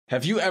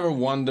Have you ever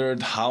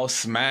wondered how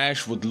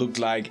Smash would look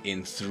like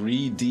in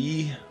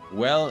 3D?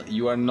 Well,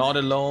 you are not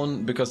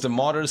alone, because the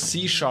modder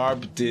C#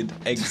 did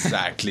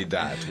exactly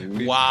that.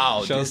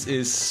 Wow, this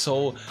is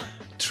so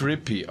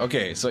trippy.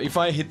 Okay, so if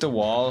I hit the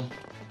wall,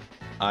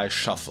 I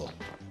shuffle.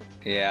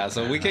 Yeah,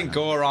 so we can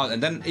go around,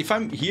 and then if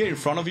I'm here in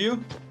front of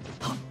you,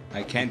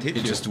 I can't hit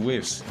you. It just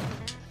whiffs.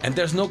 And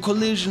there's no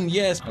collision,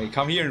 yes. Okay,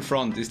 come here in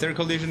front. Is there a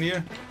collision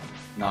here?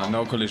 No,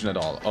 no collision at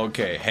all.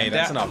 Okay, hey,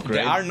 that's an upgrade.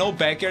 There are no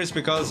backers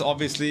because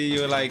obviously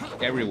you're like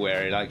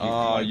everywhere. Like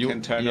you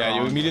can turn around.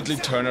 You immediately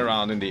turn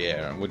around in the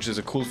air, which is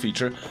a cool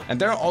feature. And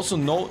there are also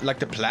no, like,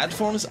 the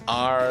platforms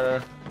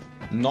are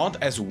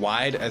not as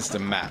wide as the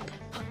map.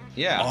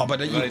 Yeah. Oh,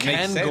 but you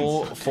can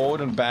go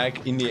forward and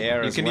back in the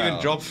air as well. You can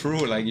even drop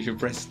through, like if you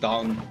press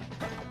down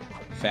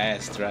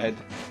fast, right?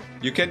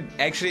 You can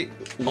actually...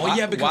 Oh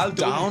yeah, because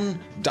down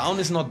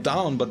is not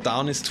down, but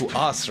down is to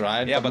us,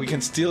 right? Yeah, but we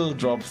can still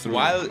drop through.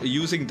 While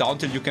using down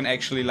tilt, you can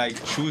actually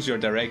like choose your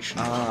direction.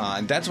 Ah,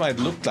 and that's why it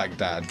looked like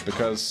that,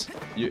 because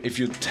if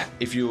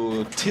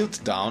you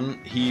tilt down,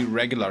 he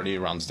regularly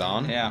runs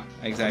down. Yeah,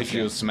 exactly. But if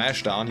you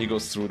smash down, he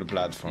goes through the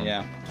platform.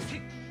 Yeah.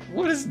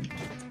 What is...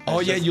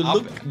 Oh yeah, you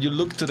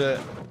look to the...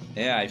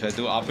 Yeah, if I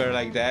do up air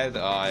like that,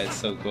 oh, it's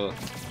so cool.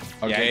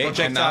 Okay, yeah,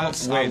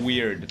 projectiles are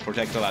weird.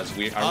 Projectiles are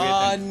weird.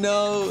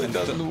 No, it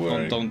doesn't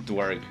work. Don't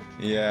work.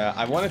 Yeah,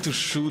 I wanted to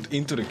shoot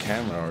into the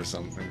camera or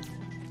something.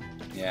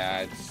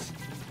 Yeah, it's...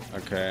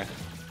 Okay.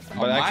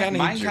 But I can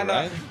hit you,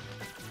 right?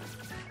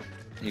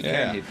 You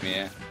can hit me,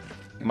 yeah.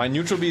 My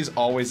neutral B is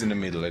always in the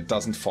middle. It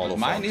doesn't follow.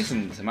 Mine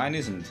isn't. Mine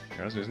isn't.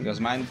 Yours isn't? Because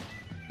mine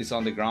is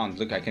on the ground.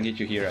 Look, I can hit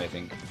you here, I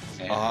think.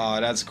 Ah,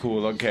 that's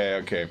cool. Okay,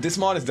 okay. This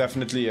mod is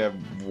definitely a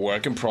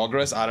work in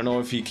progress. I don't know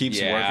if he keeps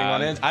working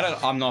on it.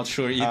 I'm not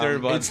sure either,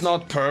 but... It's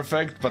not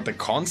perfect, but the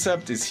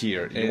concept is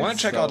here. You want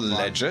to check out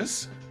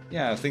ledges?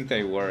 Yeah, I think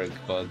they work,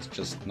 but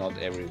just not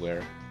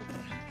everywhere.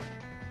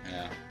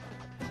 Yeah.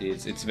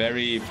 It's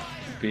very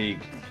big.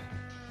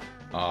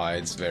 Ah,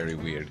 it's very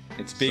weird.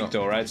 It's big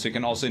though, right? So you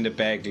can also in the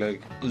back, look.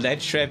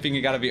 Ledge trapping,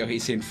 you gotta be,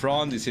 is he in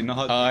front, is he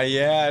not?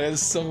 Yeah,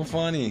 that's so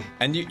funny.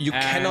 And you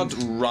cannot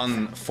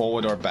run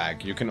forward or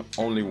back. You can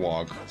only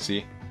walk,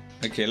 see?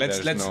 Okay, let's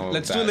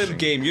do a little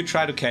game. You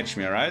try to catch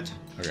me, alright?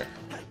 Okay.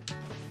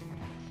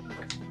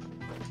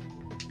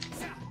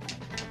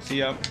 See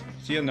ya,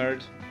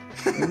 nerd.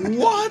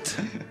 What?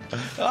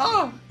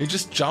 Ah! You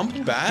just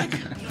jumped back?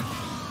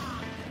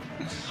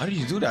 How do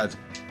you do that?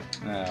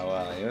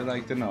 Well, you'd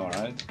like to know,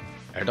 right?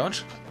 Air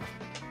dodge?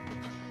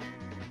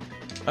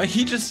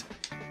 He just...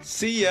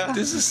 See ya!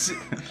 This is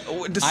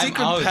the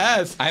secret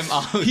path! I'm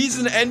out! He's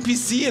an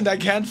NPC and I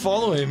can't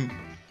follow him!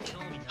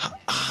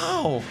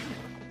 How?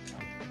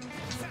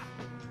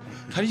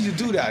 How do you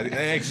do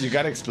that? You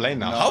gotta explain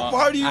now. No, how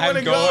far do you want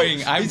to go?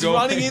 He's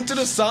running into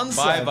the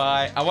sunset!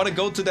 Bye-bye! I want to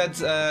go to that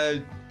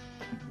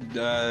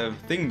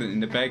thing in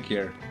the back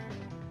here.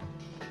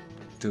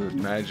 Dude,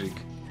 magic.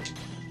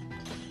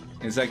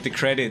 It's like the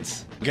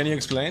credits. Can you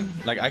explain?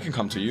 Like, I can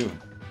come to you.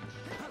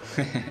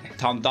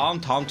 Town down,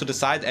 town to the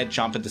side, and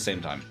jump at the same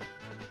time.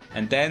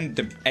 And then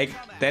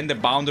the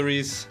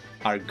boundaries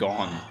are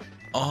gone.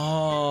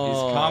 Oh.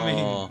 He's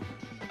coming.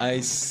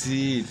 I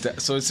see.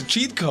 So it's a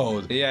cheat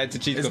code. Yeah, it's a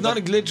cheat code. It's not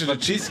a glitch,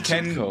 it's a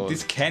cheat code.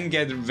 This can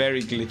get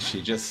very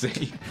glitchy, just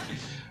say.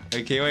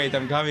 Okay, wait,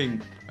 I'm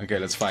coming. Okay,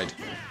 let's fight.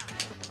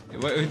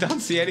 We don't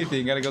see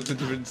anything, gotta go to a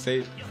different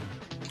stage.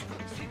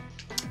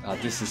 Ah,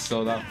 this is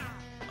so dumb.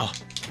 Oh.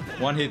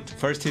 One hit,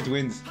 first hit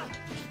wins.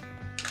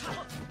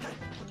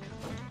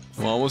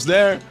 I'm almost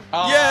there.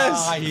 Oh,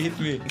 yes! He hit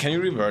me. Can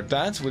you revert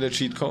that with a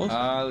cheat code?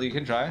 You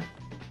can try.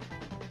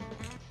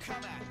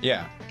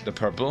 Yeah, the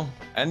purple.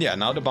 And yeah,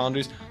 now the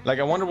boundaries. Like,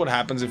 I wonder what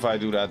happens if I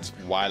do that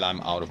while I'm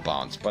out of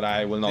bounds. But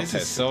I will not test it.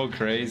 This is so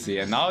crazy.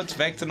 And now it's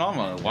back to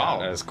normal. Wow.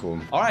 Yeah, that's cool.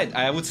 Alright,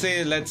 I would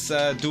say let's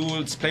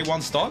play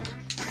one stock.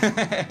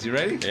 You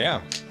ready?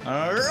 Yeah.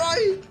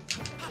 Alright.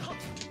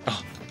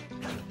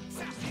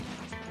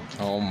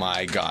 Oh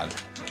my god.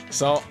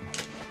 So,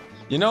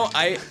 you know,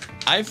 I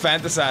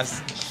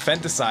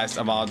fantasized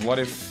about what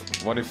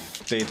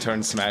if they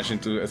turn Smash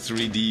into a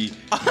 3D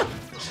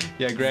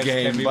yeah, Greg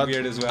game, can be but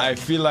weird as well. I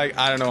feel like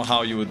I don't know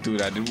how you would do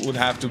that. It would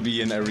have to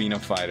be an arena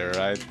fighter,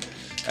 right?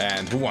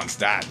 And who wants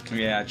that?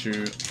 Yeah,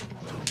 true.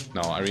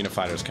 No, arena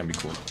fighters can be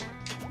cool.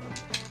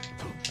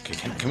 Okay,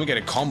 can we get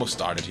a combo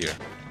started here?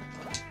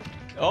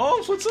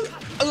 Oh, what's up?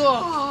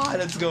 Oh,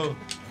 let's go.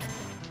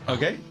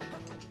 Okay.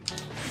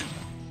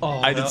 Oh,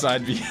 I did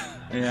side B.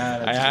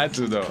 Yeah, I had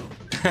to though.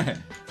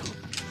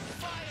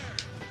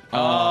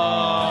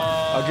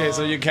 Okay,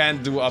 so you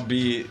can't do a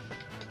B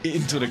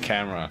into the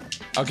camera.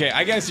 Okay,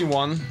 I guess you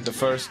won the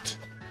first.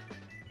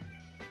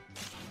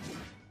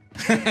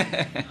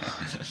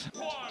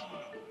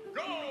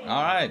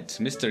 Alright,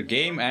 Mr.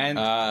 Game and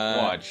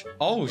Watch.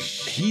 Oh,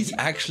 he's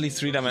actually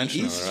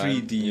three-dimensional. He's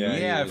 3D.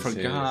 Right? Yeah, I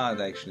forgot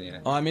actually.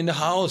 Oh, I'm in the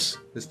house.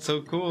 It's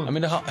so cool. I'm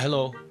in the house.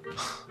 Hello.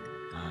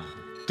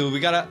 Dude,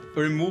 we gotta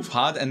remove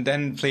HUD and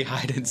then play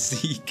hide and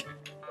seek.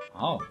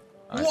 Oh.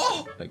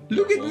 Whoa! Like,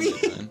 look at me!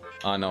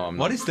 Oh no, I'm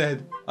not. What is that?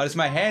 Oh, it's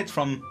my head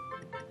from...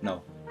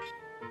 No.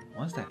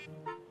 What's that?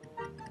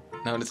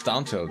 No, it's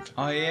down tilt.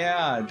 Oh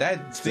yeah,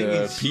 that thing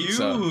the is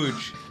pizza.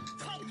 huge.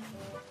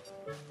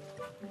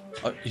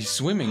 Oh, he's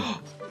swimming.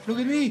 Look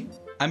at me.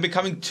 I'm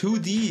becoming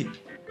 2D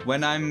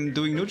when I'm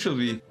doing neutral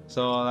V.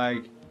 So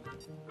like.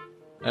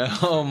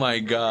 Oh my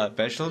god.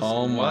 Specials?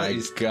 Oh my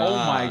god. Oh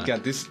my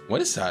god. This.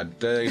 What is that?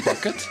 The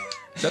bucket?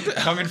 Is that the...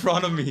 Come in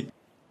front of me.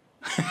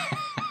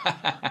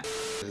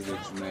 This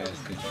looks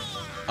nasty.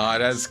 Oh,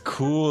 that's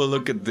cool.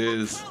 Look at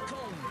this.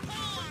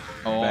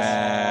 Oh,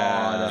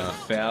 the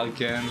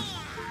falcon.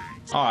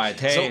 Alright,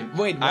 hey.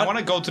 So, wait, I what- want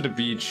to go to the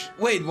beach.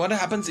 Wait, what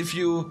happens if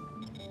you...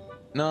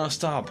 No,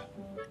 stop.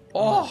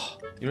 Oh,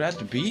 you're at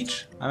the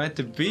beach? I'm at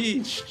the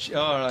beach.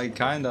 Oh, like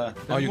kinda.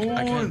 The Oh, moon.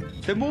 I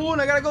can. The moon.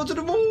 I gotta go to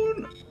the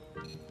moon.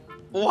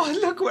 Oh,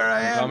 look where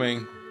I am.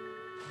 Coming.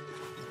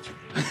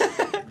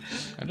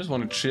 I just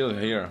want to chill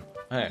here.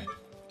 Hey,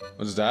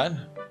 what's that?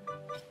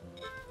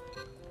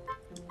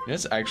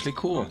 That's actually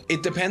cool.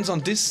 It depends on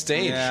this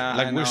stage. Yeah,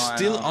 like I we're know,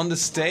 still I know. on the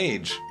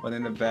stage. But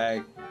in the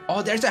bag.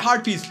 Oh, there's the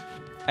heart piece.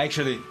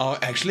 Actually. Oh,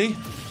 actually?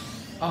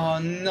 Oh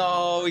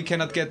no, we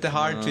cannot get the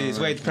heart piece.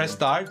 Wait, press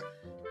start.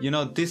 You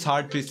know this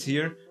heart piece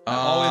here. I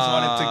always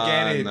wanted to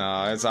get it.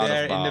 No, it's out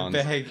there of bounds. in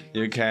the bag.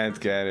 You can't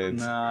get it.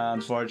 Nah,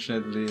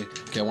 unfortunately.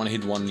 Okay, I want to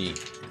hit one knee.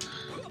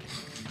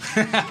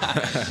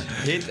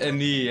 Hit a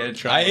knee. I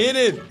I hit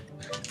it.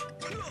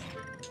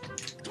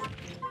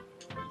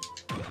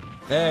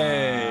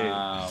 Hey.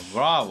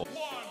 Bravo.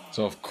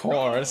 So of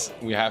course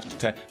we have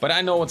to. But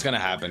I know what's gonna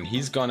happen.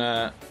 He's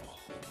gonna.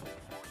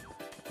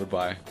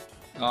 Goodbye.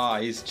 Oh,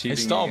 he's cheating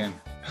stop. again.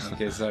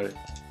 Okay, sorry.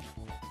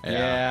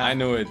 Yeah, I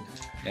knew it.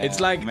 Yeah, It's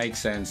like makes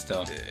sense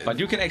though. But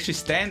you can actually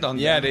stand on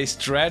yeah, them. they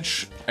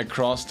stretch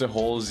across the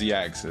whole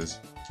z-axis.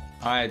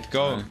 Alright,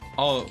 go.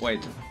 Oh wait,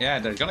 yeah,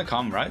 they're gonna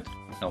come, right?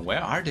 No, where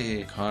are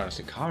they? Cars.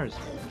 The cars.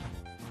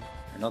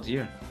 They're not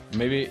here.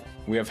 Maybe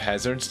we have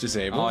hazards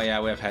disabled. Oh yeah,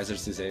 we have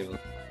hazards disabled.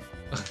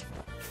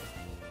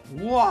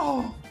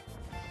 Wow,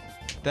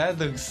 that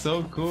looks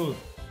so cool.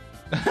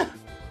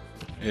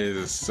 It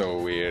is so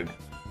weird.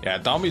 Yeah,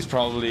 Dombey's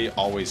probably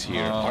always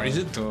here. Oh, Or is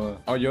it? cool.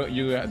 Oh,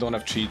 you don't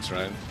have cheats,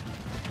 right?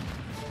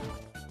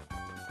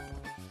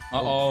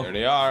 Uh-oh. There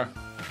they are.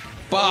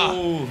 Bah!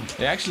 Oh,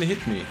 They actually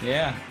hit me.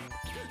 yeah.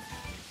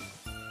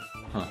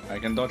 Huh. I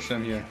can dodge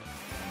them here.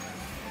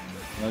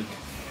 Look.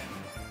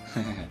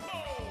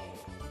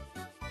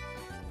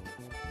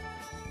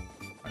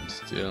 I'm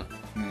still.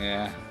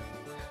 Yeah.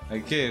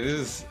 Okay, this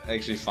is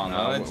actually fun.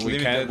 Now let's we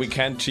limit can't. it We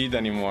can't cheat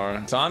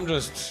anymore. So I'm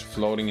just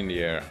floating in the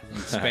air. in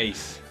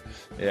space.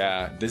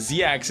 Yeah, the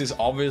z-axis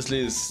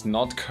obviously is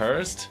not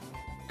cursed.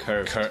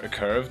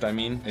 Curved, I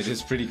mean. It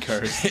is pretty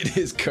cursed. It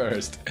is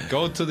cursed.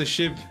 Go to the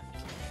ship.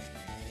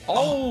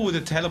 Oh,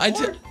 the teleport. I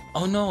did.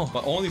 Oh no.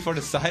 But only for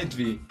the side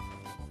V.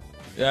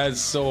 Yeah, it's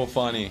so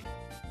funny.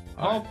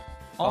 Hop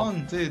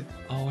on, dude.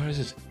 Oh, where is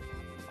it?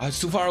 Oh,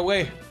 it's too far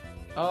away.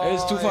 Oh,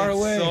 It's too far it's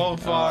away. So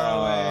far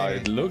away.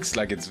 It looks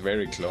like it's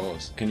very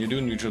close. Can you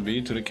do neutral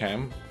B to the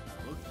cam?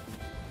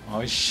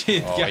 Oh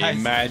shit, Oh, guys.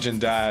 imagine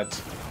that.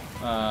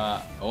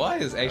 Why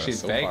is actually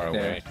so back far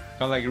there? away.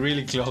 Come like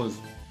really close.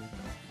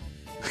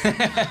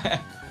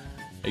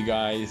 Hey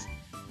guys.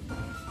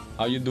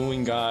 How you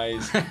doing,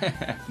 guys?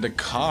 The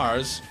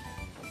cars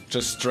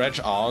just stretch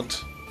out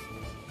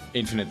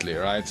infinitely,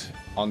 right?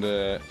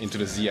 Into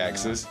the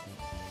z-axis.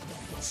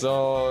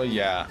 So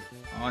yeah,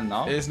 Oh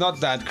no. it's not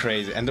that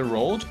crazy. And the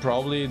road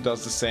probably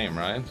does the same,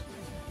 right?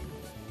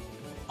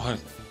 Oh,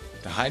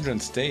 the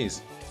hydrant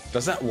stays.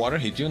 Does that water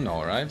hit you?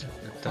 No, right?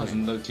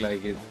 Doesn't look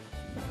like it.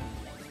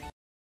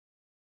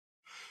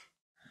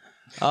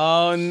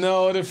 Oh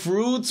no, the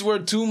fruits were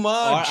too Or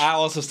much. I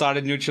also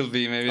started neutral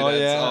V, maybe Oh that's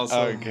yeah.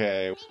 also.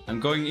 Okay. I'm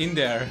going in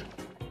there.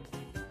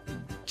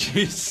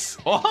 Jeez.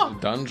 Oh,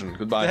 Dungeon.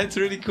 Goodbye. that's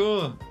really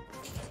cool.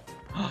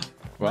 Bye.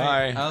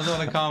 Wait, I also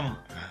wanna come.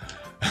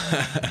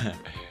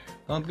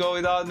 Don't go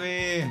without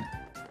me.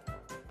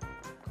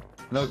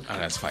 Look. Oh,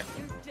 that's fine.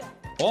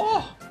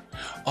 Oh.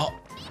 Oh,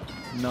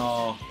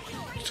 No.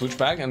 switch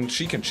back and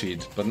she can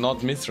cheat, but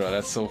not Mithra.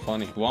 That's so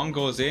funny. One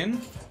goes in.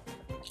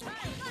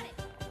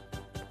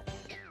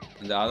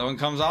 And the other one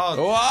comes out.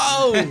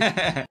 Wow!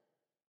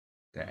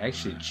 They're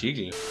actually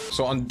jiggle.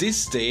 So on this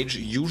stage,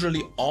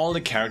 usually all the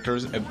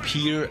characters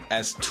appear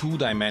as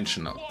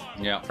two-dimensional,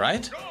 Yeah.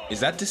 right? Is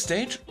that this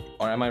stage?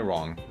 Or am I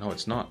wrong? No,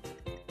 it's not.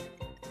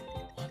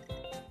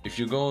 If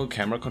you go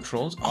camera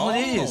controls... Oh,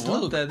 it is!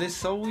 What? Look, That is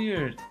so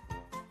weird.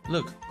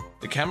 look.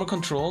 The camera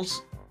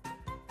controls...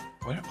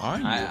 Where are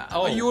you?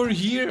 oh. You're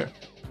here!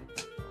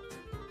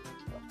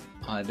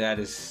 Oh, that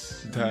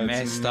is That's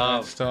messed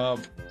up. messed up.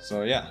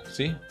 So yeah,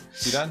 see?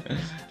 See that?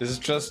 This is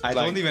just I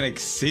like... don't even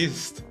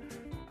exist.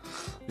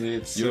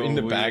 It's You're so in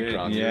the weird.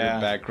 background. You're Yeah.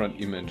 the background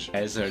image.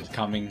 Hazard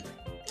coming.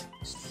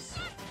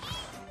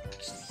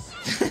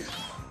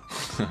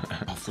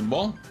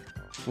 Football?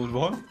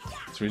 Football?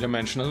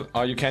 Three-dimensional.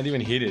 Oh, you can't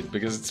even hit it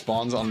because it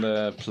spawns on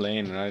the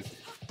plane, right?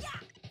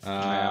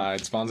 Yeah.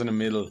 It spawns in the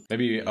middle.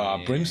 Maybe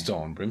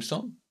brimstone.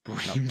 Brimstone? Not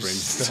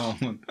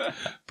brimstone.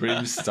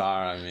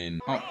 Brimstar, I mean.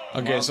 Oh,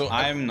 Okay, well, so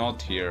I'm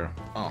not here.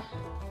 Oh.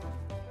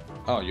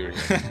 Oh, you're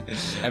here.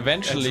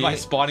 Eventually. That's my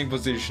spawning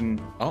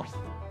position. Oh.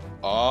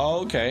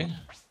 Oh, okay.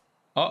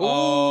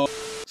 Uh-oh.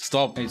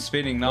 Stop. It's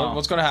spinning now.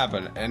 What's gonna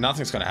happen?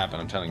 Nothing's gonna happen,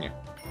 I'm telling you.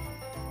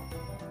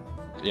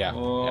 Yeah.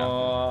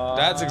 Oh.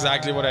 That's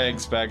exactly what I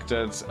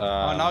expected.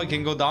 Oh, now we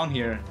can go down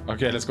here.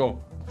 Okay, let's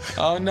go.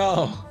 Oh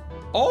no.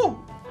 Oh.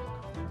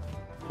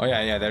 Oh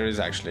yeah, there is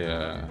actually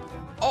a...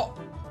 Oh.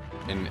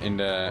 In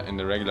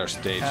the regular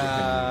stage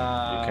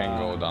you can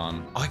go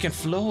down. Oh, I can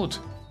float,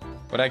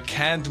 but I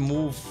can't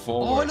move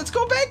forward. Oh, let's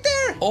go back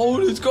there. Oh,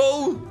 let's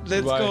go.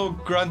 Let's go,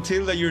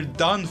 Gruntilda. You're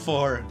done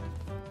for.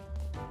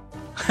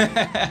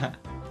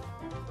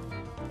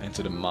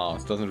 Into the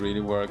mouth. Doesn't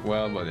really work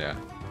well, but yeah.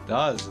 It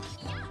does.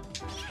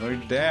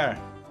 We're there.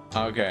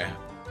 Okay,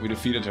 we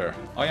defeated her.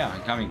 Oh yeah,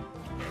 I'm coming.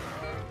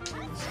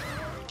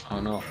 Oh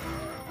no.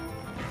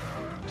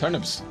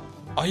 Turnips.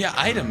 Oh yeah,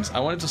 items. I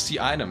wanted to see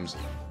items.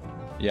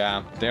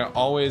 Yeah, they're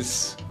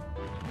always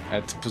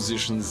at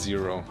position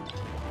 0.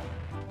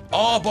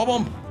 Oh,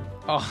 bomb!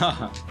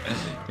 Oh,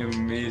 you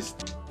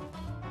missed.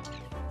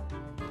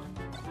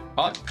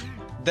 Oh,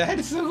 that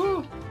is so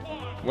cool.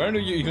 Where do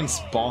you even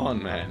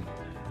spawn, man?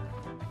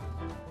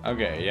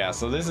 Okay, yeah,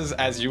 so this is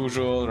as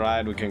usual,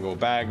 right? We can go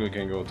back, we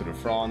can go to the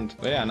front.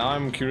 But yeah, now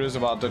I'm curious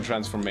about the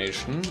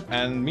transformation.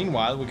 And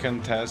meanwhile, we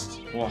can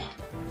test... Whoa.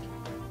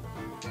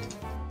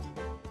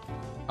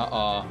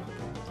 Uh-oh.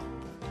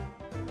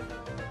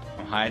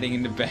 I'm hiding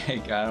in the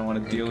bag. I don't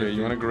want to deal with you.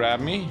 You want to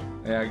grab me?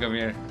 Yeah, come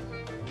here.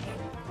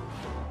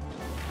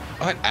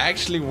 Oh, it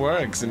actually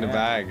works in the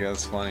bag.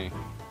 That's funny.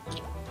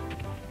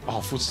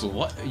 Oh, footstool.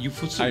 What? You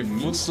footstool? I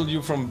footstool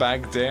you from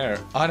back there.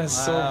 Oh, that's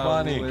so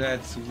funny.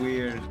 That's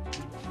weird.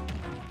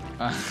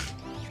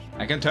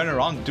 I can turn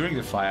around during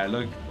the fire.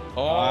 Look.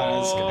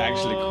 Oh, that's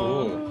actually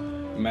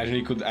cool. Imagine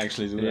you could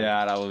actually do that.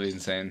 Yeah, that would be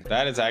insane.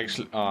 That is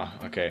actually... Oh,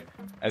 okay.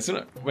 As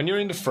soon when you're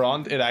in the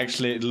front,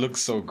 it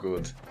looks so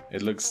good.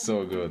 It looks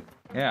so good.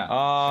 Yeah.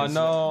 Oh,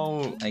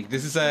 no. Like,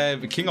 this is a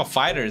King of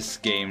Fighters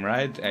game,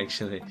 right?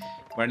 Actually.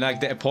 Where, like,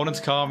 the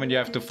opponents come and you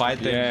have to fight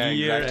them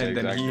here and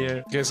then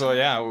here. Okay, so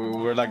yeah,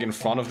 we're like in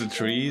front of the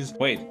trees.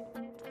 Wait.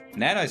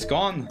 Nana is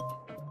gone.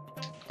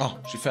 Oh,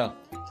 she fell.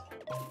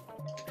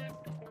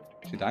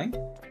 She dying?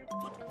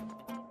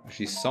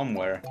 She's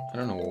somewhere. I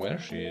don't know where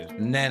she is.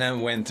 Nana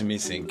went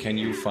missing. Can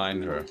you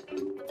find her?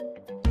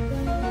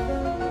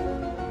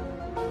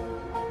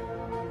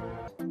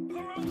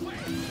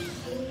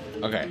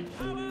 Okay.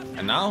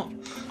 And now,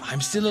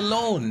 I'm still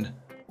alone.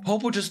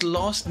 Popo just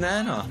lost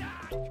Nana.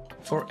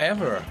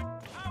 Forever.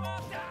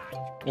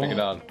 Check it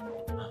out.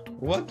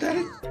 What the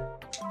heck?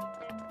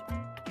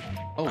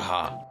 Oh.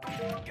 Aha.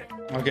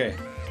 Okay.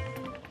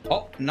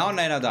 Oh, now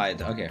Nana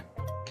died. Okay.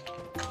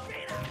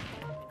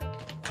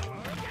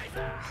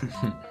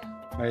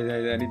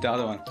 Wait, I need the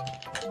other one.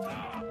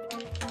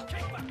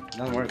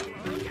 Doesn't work.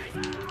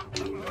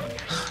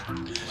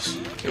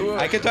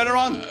 I can turn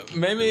around.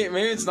 Maybe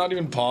it's not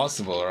even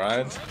possible,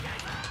 right?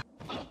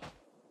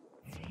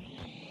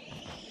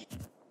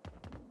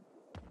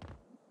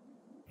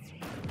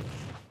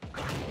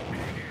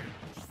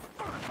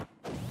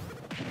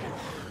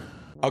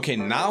 Okay,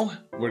 now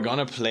we're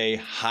gonna play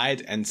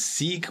hide and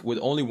seek with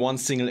only one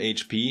single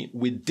HP.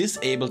 We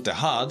disabled the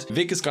HUD.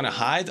 Vic is gonna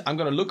hide. I'm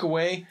gonna look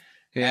away.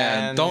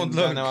 Yeah, and don't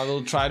look. Then I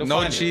will try to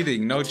no find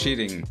cheating, it. no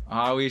cheating.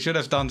 We should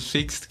have done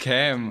fixed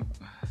cam.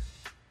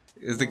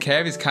 The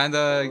cam is kind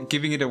of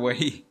giving it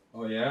away.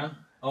 Oh yeah?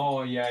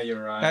 Oh yeah,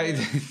 you're right.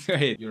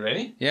 Wait. You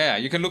ready? Yeah,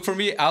 you can look for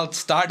me. I'll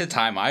start the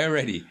time. Are you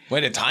ready?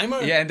 Wait, a timer?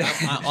 Yeah.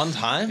 On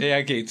time? Yeah,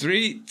 okay.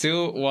 3,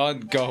 2, 1,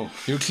 go.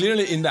 You're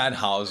clearly in that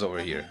house over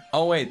here.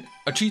 Oh wait,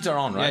 cheats are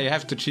on, right? Yeah, you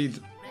have to cheat.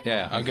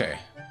 Yeah. Okay.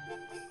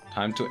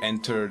 Time to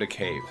enter the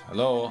cave.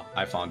 Hello,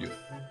 I found you.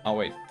 Oh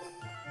wait.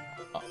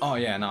 Oh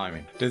yeah, now I'm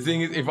in. The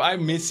thing is, if I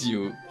miss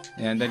you...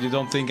 And then you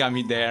don't think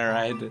I'm there,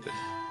 right?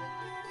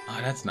 Oh,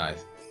 that's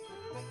nice.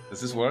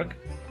 Does this work?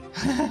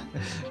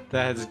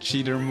 That's a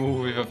cheater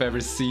move if I've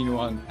ever seen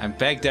one. I'm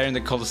back there in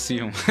the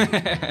Colosseum.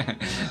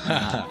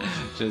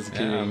 Just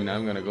kidding. Yeah, I mean,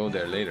 I'm gonna go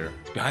there later.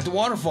 Behind the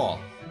waterfall.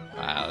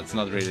 Wow, it's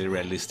not really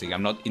realistic.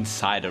 I'm not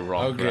inside a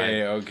rock,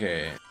 okay, right?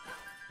 Okay.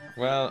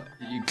 Well,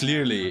 you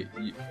clearly...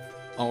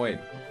 Oh, wait.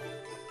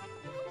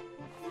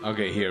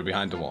 Okay, here,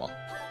 behind the wall.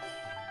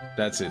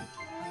 That's it.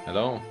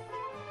 Hello?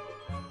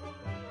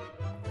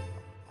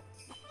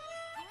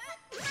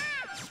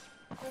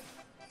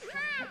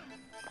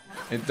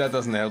 That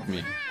doesn't help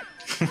me.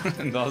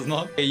 Does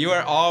not? You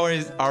are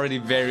already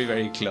very,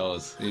 very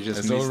close. You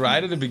just so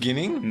right me. at the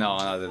beginning? No,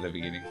 not at the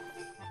beginning.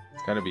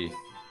 It's gotta be.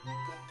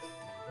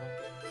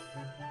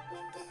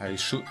 I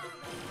shoot.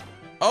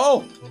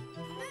 Oh!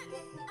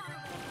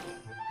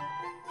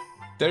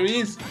 There he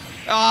is!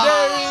 Ah!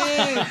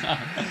 There he is!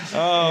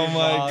 Oh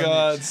my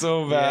god,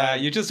 so bad.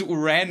 Yeah, you just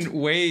ran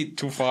way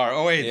too far.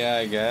 Oh wait. Yeah,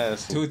 I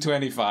guess.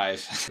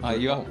 225.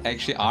 You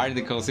actually are in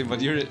the Colosseum,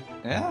 but you're...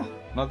 Yeah,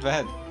 not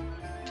bad.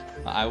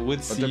 I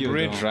would see you. But the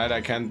bridge, though. right?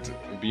 I can't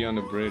be on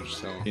the bridge,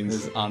 so...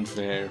 This is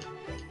unfair.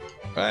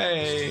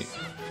 Hey!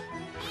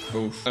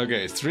 Oof.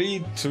 Okay,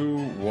 3, 2,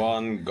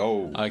 1,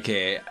 go.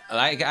 Okay,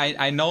 like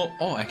I know.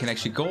 Oh, I can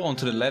actually go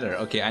onto the ladder.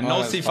 Okay, I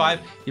know that's C5. fine.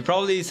 He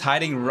probably is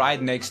hiding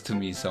right next to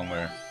me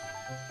somewhere.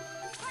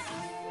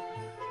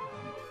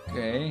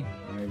 Okay,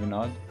 maybe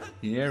not.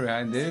 Here,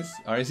 behind this.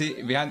 Or is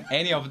he behind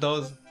any of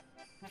those?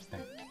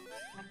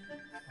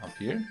 Up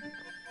here?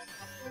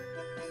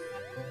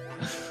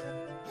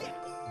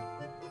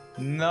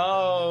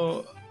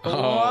 No! Oh,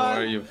 What?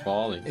 where are you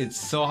falling? It's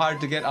so hard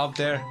to get up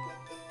there.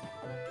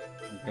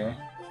 Okay.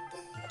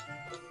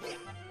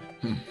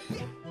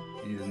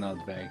 He's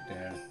not back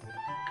there.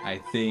 I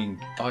think.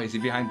 Oh, is he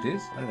behind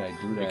this? How did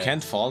I do that? You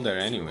can't fall there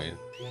anyway.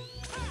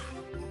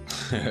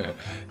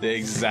 The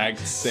exact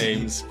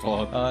same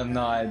spot. Oh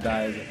no, I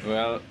died.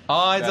 Well,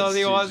 Oh, I thought that's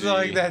he was GG.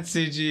 like that,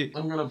 CG.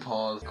 I'm gonna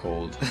pause.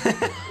 Cold.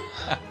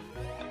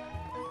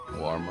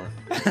 Warmer.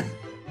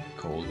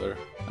 Colder.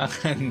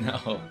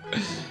 No.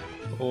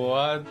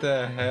 What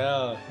the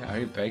hell? Are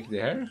you back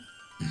there?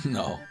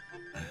 No.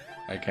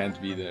 I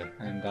can't be there.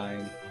 I'm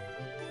dying.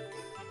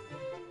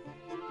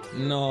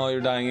 No, you're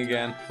dying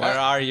again. Where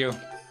are you?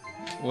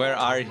 Where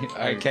are you?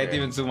 I can't Okay.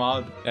 even zoom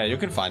out. Yeah, you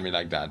can find me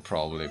like that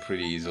probably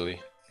pretty easily.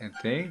 I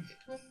think.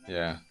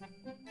 Yeah.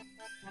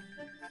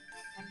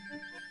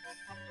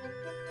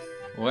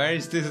 Where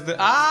is this?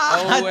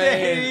 Oh there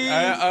he wait.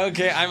 is.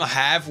 Okay, I'm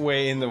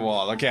halfway in the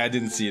wall. Okay, I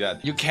didn't see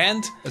that. You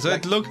can't. So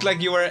it looked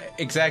like you were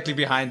exactly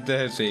behind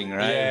the thing,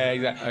 right? Yeah,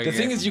 exactly. The Okay.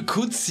 thing is, you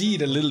could see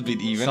it a little bit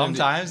even.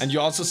 Sometimes. And you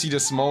also see the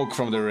smoke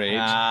from the rage.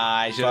 Ah,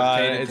 I should have But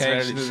paid it's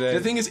attention to that.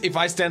 the thing is, if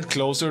I stand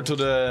closer to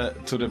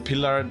the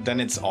pillar, then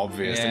it's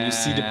obvious, and you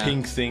see the Yeah.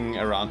 pink thing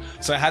around.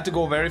 So I had to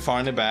go very far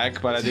in the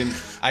back, but I didn't.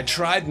 I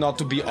tried not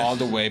to be all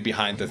the way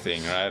behind the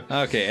thing, right?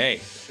 Okay, hey,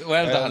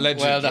 well done,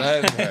 legit, well done.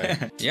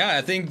 right. Yeah,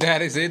 I think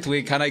that is it.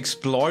 We kind of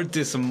explored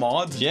this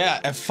mod. Yeah,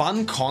 a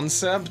fun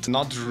concept,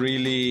 not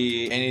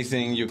really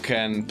anything you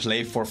can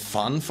play for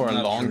fun for a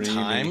Not long really,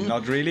 time.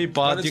 Not really,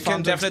 But but it's you fun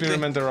can to definitely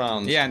experiment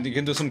around. Yeah, and you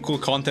can do some cool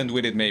content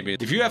with it maybe.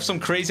 If you have some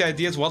crazy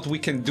ideas what we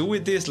can do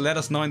with this, let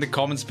us know in the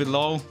comments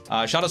below.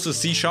 Shout out to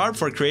C#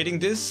 for creating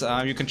this.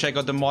 You can check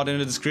out the mod in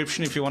the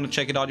description if you want to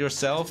check it out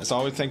yourself. As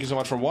always, thank you so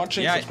much for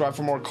watching. Yeah. Subscribe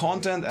for more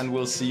content, and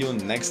we'll see you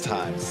next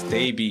time.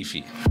 Stay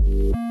beefy.